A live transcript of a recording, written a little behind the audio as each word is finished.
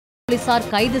போலீசார்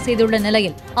கைது செய்துள்ள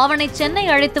நிலையில் அவனை சென்னை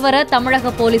அழைத்து வர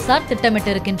தமிழக போலீசார்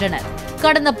திட்டமிட்டிருக்கின்றனர்.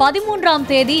 கடந்த 13ஆம்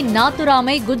தேதி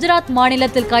நாத்துராமை குஜராத்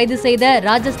மாநிலத்தில் கைது செய்த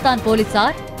ராஜஸ்தான்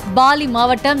போலீசார் பாலி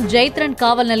மாவட்டம் ஜெய்த்ரன்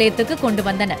காவல் நிலையத்துக்கு கொண்டு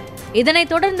வந்தனர்.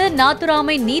 இதனைத் தொடர்ந்து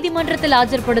நாத்துராமை நீதிமன்றத்தில்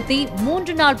ஆஜர்படுத்தி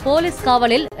 3 நாள் போலீஸ்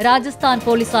காவலில் ராஜஸ்தான்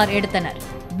போலீசார் எடுத்தனர்.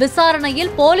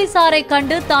 விசாரணையில் போலீசாரை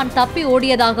கண்டு தான் தப்பி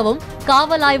ஓடியதாகவும்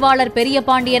காவல் ஆய்வாளர் பெரிய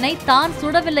பாண்டியனை தான்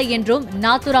சுடவில்லை என்றும்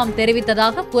நாத்துராம்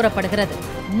தெரிவித்ததாக கூறப்படுகிறது.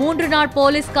 3 நாள்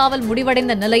போலீஸ் காவல்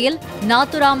முடிவடைந்த நிலையில்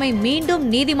நாத்துராமை மீண்டும்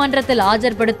நீதிமன்றத்தில்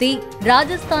ஆஜர்படுத்தி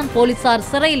ராஜஸ்தான் போலீசார்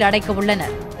சிறையில் அடைக்க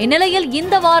உள்ளனர். இந்நிலையில்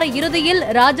இந்த வார இறுதியில்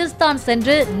ராஜஸ்தான்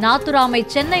சென்று நாத்துராமை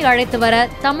சென்னை அழைத்து வர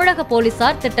தமிழக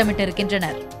போலீசார்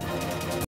திட்டமிட்டிருக்கின்றனர்.